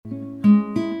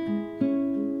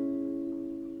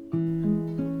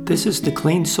This is the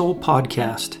Clean Soul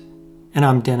Podcast, and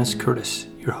I'm Dennis Curtis,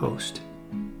 your host.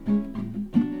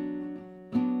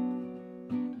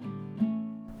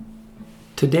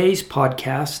 Today's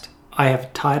podcast I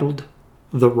have titled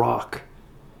The Rock.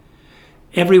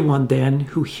 Everyone then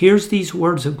who hears these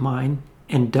words of mine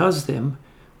and does them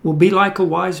will be like a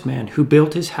wise man who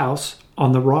built his house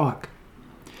on the rock.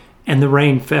 And the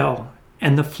rain fell,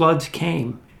 and the floods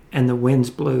came, and the winds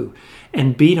blew,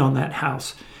 and beat on that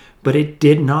house. But it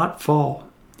did not fall,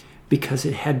 because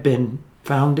it had been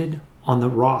founded on the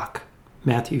rock.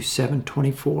 Matthew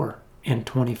 7:24 and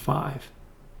 25.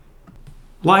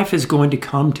 Life is going to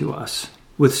come to us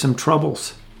with some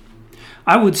troubles.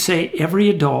 I would say every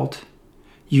adult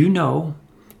you know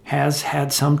has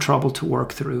had some trouble to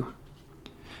work through.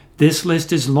 This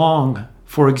list is long.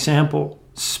 For example,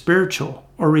 spiritual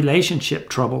or relationship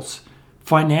troubles,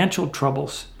 financial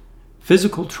troubles,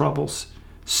 physical troubles,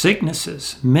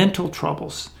 sicknesses, mental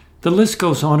troubles. The list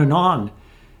goes on and on.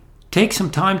 Take some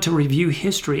time to review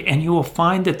history and you will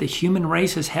find that the human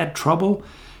race has had trouble,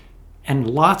 and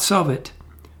lots of it,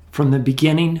 from the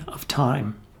beginning of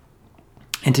time.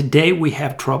 And today we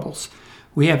have troubles.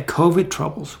 We have COVID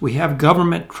troubles. We have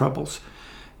government troubles.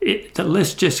 The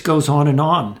list just goes on and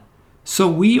on. So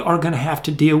we are going to have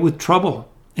to deal with trouble.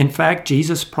 In fact,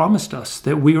 Jesus promised us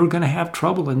that we were going to have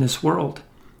trouble in this world.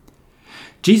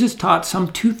 Jesus taught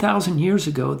some 2,000 years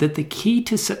ago that the key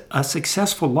to a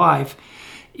successful life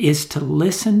is to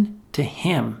listen to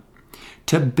Him,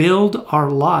 to build our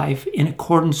life in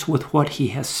accordance with what He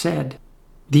has said.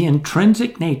 The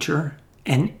intrinsic nature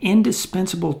and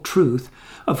indispensable truth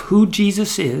of who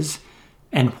Jesus is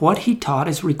and what He taught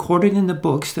is recorded in the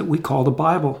books that we call the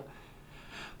Bible.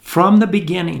 From the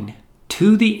beginning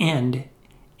to the end,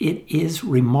 it is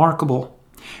remarkable,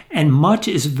 and much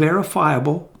is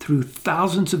verifiable through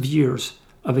thousands of years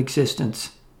of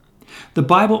existence. The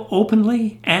Bible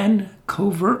openly and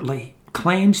covertly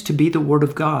claims to be the Word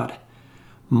of God.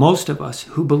 Most of us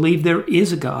who believe there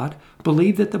is a God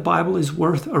believe that the Bible is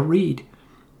worth a read.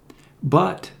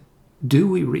 But do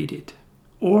we read it?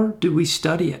 Or do we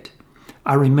study it?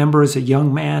 I remember as a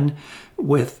young man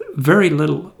with very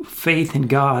little faith in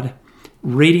God,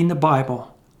 reading the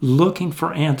Bible, looking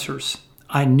for answers.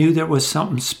 I knew there was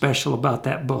something special about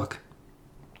that book.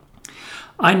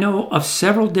 I know of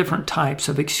several different types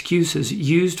of excuses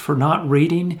used for not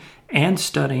reading and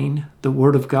studying the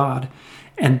Word of God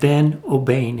and then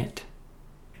obeying it.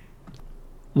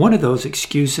 One of those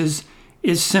excuses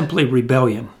is simply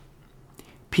rebellion.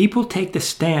 People take the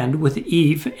stand with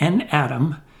Eve and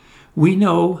Adam. We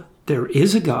know there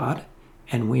is a God,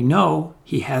 and we know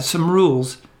He has some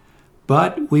rules,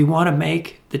 but we want to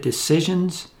make the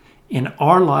decisions in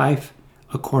our life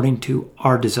according to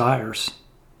our desires.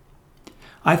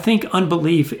 I think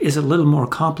unbelief is a little more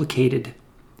complicated.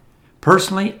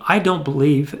 Personally, I don't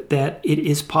believe that it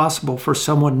is possible for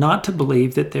someone not to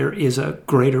believe that there is a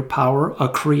greater power, a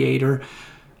creator.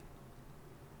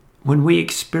 When we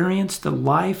experience the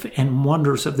life and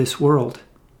wonders of this world.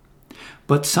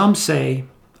 But some say,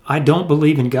 I don't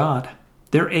believe in God.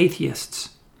 They're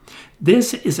atheists.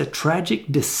 This is a tragic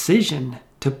decision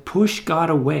to push God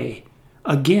away,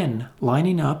 again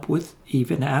lining up with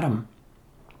Eve and Adam.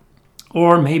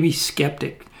 Or maybe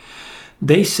skeptic.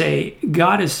 They say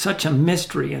God is such a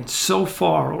mystery and so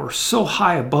far or so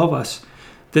high above us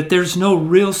that there's no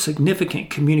real significant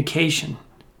communication.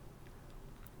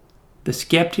 The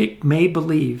skeptic may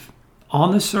believe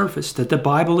on the surface that the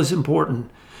Bible is important,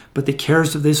 but the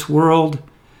cares of this world,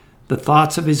 the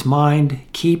thoughts of his mind,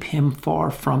 keep him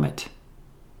far from it.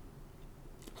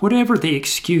 Whatever the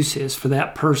excuse is for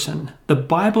that person, the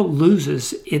Bible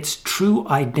loses its true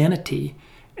identity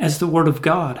as the Word of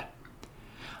God.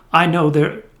 I know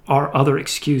there are other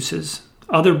excuses,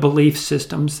 other belief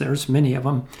systems, there's many of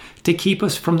them, to keep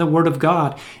us from the Word of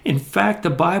God. In fact, the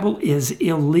Bible is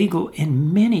illegal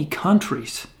in many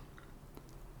countries.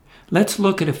 Let's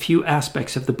look at a few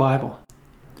aspects of the Bible.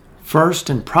 First,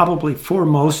 and probably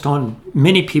foremost on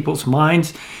many people's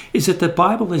minds, is that the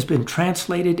Bible has been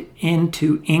translated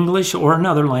into English or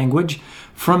another language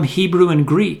from Hebrew and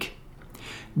Greek.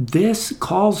 This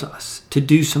calls us to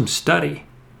do some study,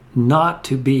 not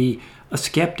to be a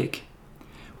skeptic.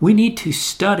 We need to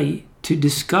study to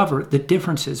discover the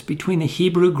differences between the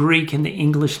Hebrew, Greek, and the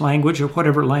English language, or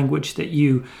whatever language that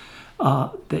you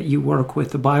work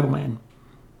with the Bible in.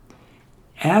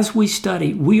 As we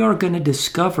study, we are going to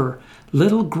discover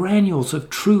little granules of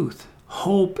truth,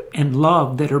 hope, and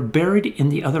love that are buried in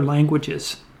the other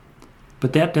languages.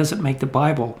 But that doesn't make the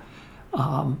Bible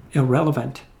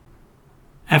irrelevant.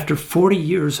 After 40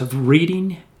 years of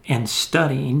reading and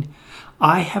studying,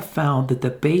 I have found that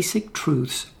the basic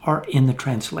truths are in the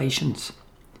translations.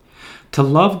 To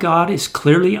love God is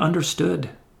clearly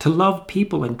understood. To love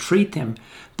people and treat them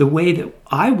the way that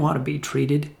I want to be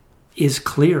treated is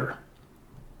clear.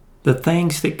 The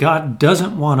things that God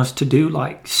doesn't want us to do,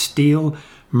 like steal,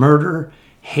 murder,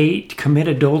 hate, commit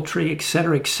adultery,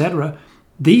 etc.,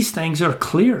 these things are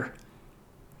clear.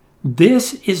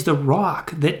 This is the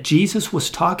rock that Jesus was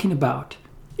talking about.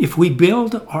 If we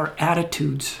build our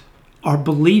attitudes, our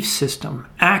belief system,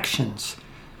 actions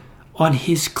on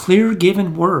His clear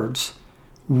given words,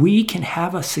 we can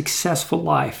have a successful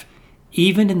life,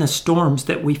 even in the storms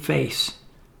that we face.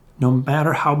 No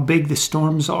matter how big the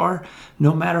storms are,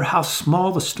 no matter how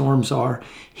small the storms are,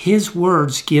 His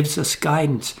words gives us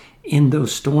guidance in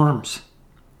those storms.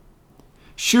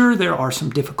 Sure, there are some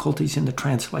difficulties in the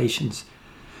translations,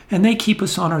 and they keep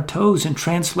us on our toes in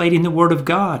translating the Word of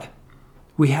God.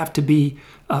 We have to be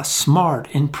smart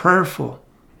and prayerful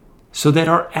so that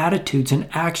our attitudes and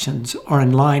actions are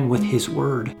in line with His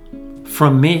Word.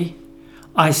 From me,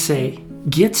 I say,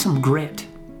 get some grit,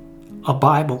 a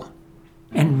Bible,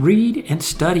 and read and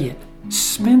study it.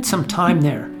 Spend some time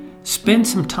there. Spend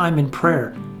some time in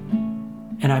prayer.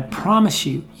 And I promise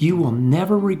you, you will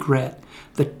never regret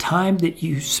the time that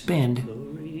you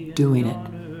spend doing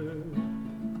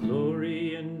it.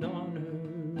 Glory and honor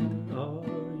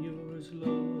are yours,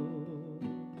 Lord.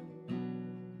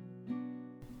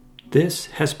 This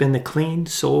has been the Clean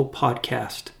Soul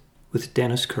Podcast with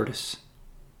Dennis Curtis.